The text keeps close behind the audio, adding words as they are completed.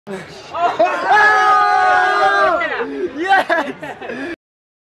Oh! Yes!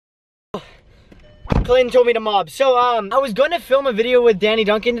 Clayton told me to mob. So I was gonna film a video with Danny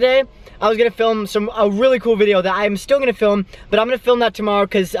Duncan today. I was gonna film a really cool video that I'm still gonna film, but I'm gonna film that tomorrow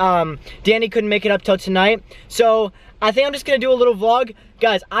because Danny couldn't make it up till tonight. So I think I'm just gonna do a little vlog.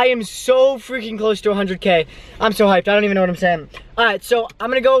 Guys, I am so freaking close to 100K. I'm so hyped, I don't even know what I'm saying. Alright, so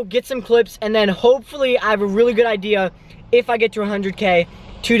I'm gonna go get some clips and then hopefully I have a really good idea if I get to 100K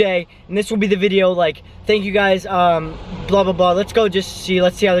today. And this will be the video, like, thank you guys, blah, blah, blah. Let's go let's see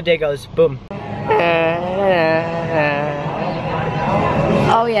how the day goes. Boom.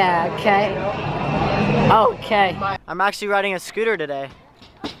 Oh yeah, okay. Okay. I'm actually riding a scooter today.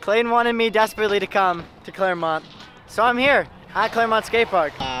 Clayton wanted me desperately to come to Claremont, so I'm here at Claremont Skate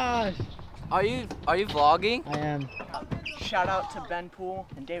Park. Are you vlogging? I am. Shout out to Ben Poole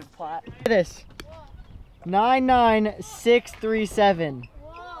and David Platt. Look at this. 99637.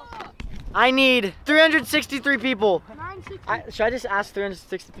 I need 363 people. Should I just ask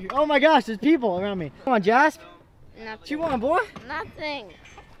 363? Oh my gosh, there's people around me. Come on, Jasp. Nothing. What you want, boy? Nothing.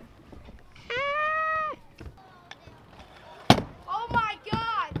 Oh my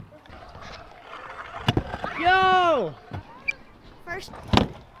god! Yo! First.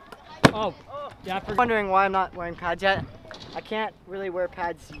 Oh, yeah. I'm wondering why I'm not wearing pads yet. I can't really wear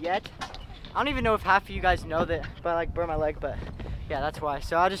pads yet. I don't even know if half of you guys know that, but I like burn my leg, but yeah, that's why.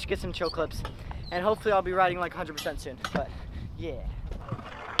 So I'll just get some chill clips and hopefully I'll be riding like 100% soon, but yeah.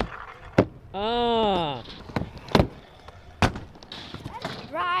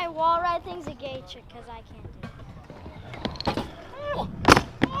 Dry wall ride thing's a gay trick because I can't do it.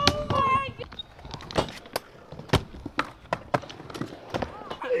 Oh my god!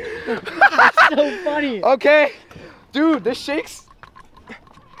 That's so funny. Okay. Dude, this shakes.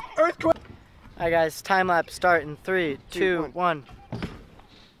 Earthquake. Alright guys, time lapse start in 3, 2, 1.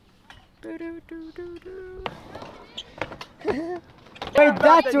 Wait,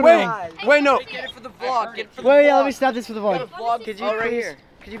 that's what Wait, no. Get it for the vlog. Get it for the Wait, vlog. yeah, let me stop this for the vlog. Could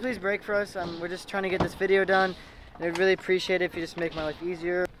Could you please break for us? We're just trying to get this video done. And I'd really appreciate it if you just make my life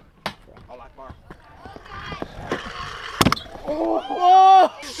easier.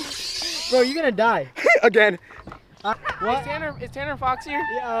 Oh! Bro, you're gonna die. Again. What? Is Tanner Fox here?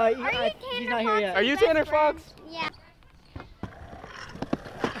 Yeah, he's not here yet. Are you Tanner Fox? Yeah.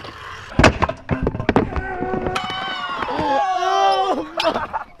 Oh!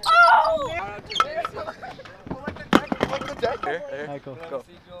 Oh! Alright, cool. Go.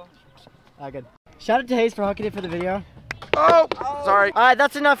 Alright, good. Shout out to Hayes for hooking it for the video. Oh! Sorry. Alright,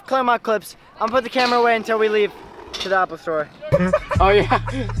 that's enough Claremont clips. I'm gonna put the camera away until we leave to the Apple store. Oh yeah.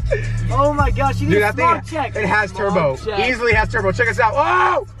 Oh my gosh, you need a smog check. It has turbo. Easily has turbo. Check us out.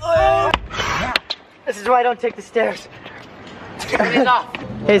 Oh! Oh! This is why I don't take the stairs.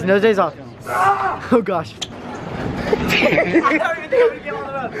 Hayes, no days off. Oh gosh. I don't even think I'm gonna get on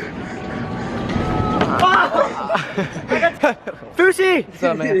the road. Fushi! What's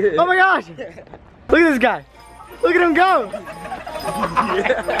up, man? Oh my gosh! Look at this guy. Look at him go!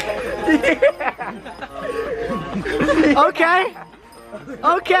 Yeah. Okay.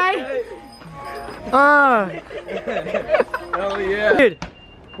 Okay. Oh yeah. Dude,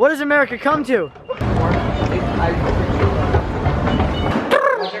 what does America come to?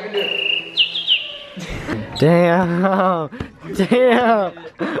 Damn. Damn.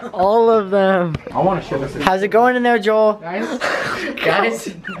 All of them. I want to show this. How's it going in there, Joel?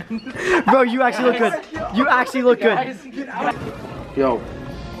 Guys. Bro, you actually look good. You actually look good. Yo.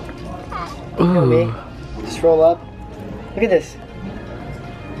 Ooh. Me. Just roll up. Look at this.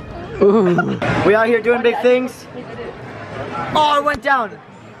 Ooh. We out here doing big things. Oh, it went down.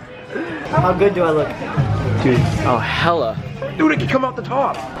 How good do I look? Dude. Oh, hella. Dude, it can come out the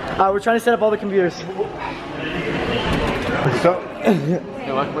top. We're trying to set up all the computers. So.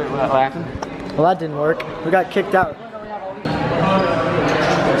 Wait, what happened? Well, that didn't work. We got kicked out.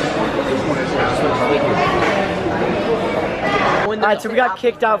 Alright, so we got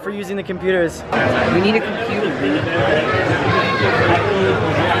kicked out for using the computers. We need a computer.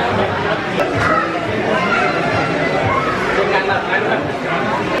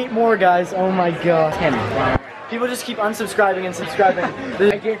 8 more guys, oh my god. 10. People just keep unsubscribing and subscribing.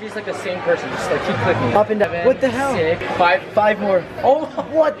 I guarantee it's like the same person, just like keep clicking. Up and down. What the hell? 6, 5 more. Oh,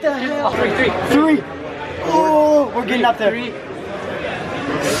 what the hell? 3. 3. Oh, we're getting up there. 4.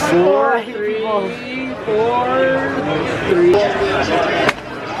 3, 4, 3.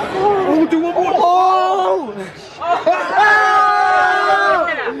 Oh, do one more. Oh! Oh!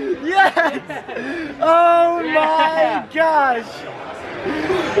 Yes! Oh my gosh!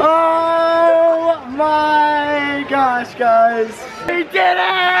 Oh my gosh, guys! He did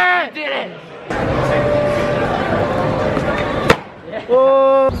it! Did it!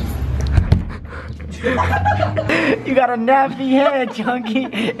 Whoa! You got a nappy head, Chunky,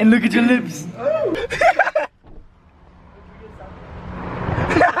 and look at your lips.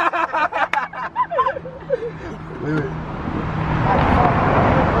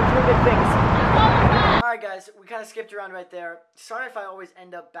 Alright guys, we kind of skipped around right there. Sorry if I always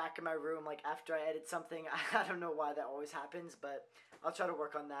end up back in my room like after I edit something. I don't know why that always happens, but I'll try to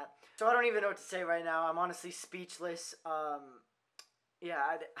work on that. So I don't even know what to say right now. I'm honestly speechless. Yeah,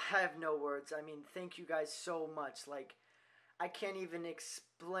 I have no words. I mean, thank you guys so much. Like, I can't even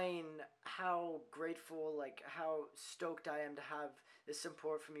explain how grateful, like, how stoked I am to have this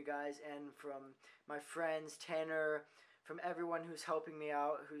support from you guys and from my friends, Tanner, from everyone who's helping me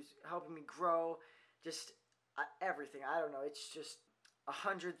out, who's helping me grow, just everything. I don't know, it's just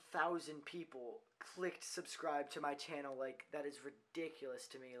 100,000 people clicked subscribe to my channel. Like, that is ridiculous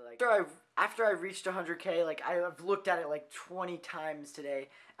to me. Like, after I reached 100K, like, I've looked at it like 20 times today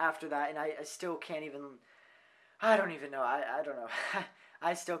after that, and I still can't even, I don't even know. I don't know.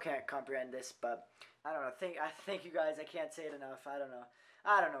 I still can't comprehend this, but I don't know. Thank you guys. I can't say it enough. I don't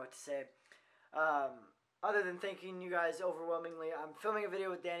know what to say. Other than thanking you guys overwhelmingly, I'm filming a video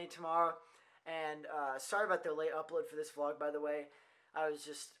with Danny tomorrow, and sorry about the late upload for this vlog, by the way. I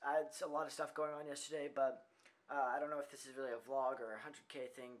had a lot of stuff going on yesterday, but I don't know if this is really a vlog or a 100K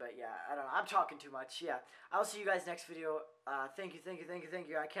thing, but yeah, I don't know. I'm talking too much. Yeah, I'll see you guys next video. Thank you.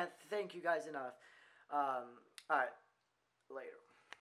 I can't thank you guys enough. Alright, later.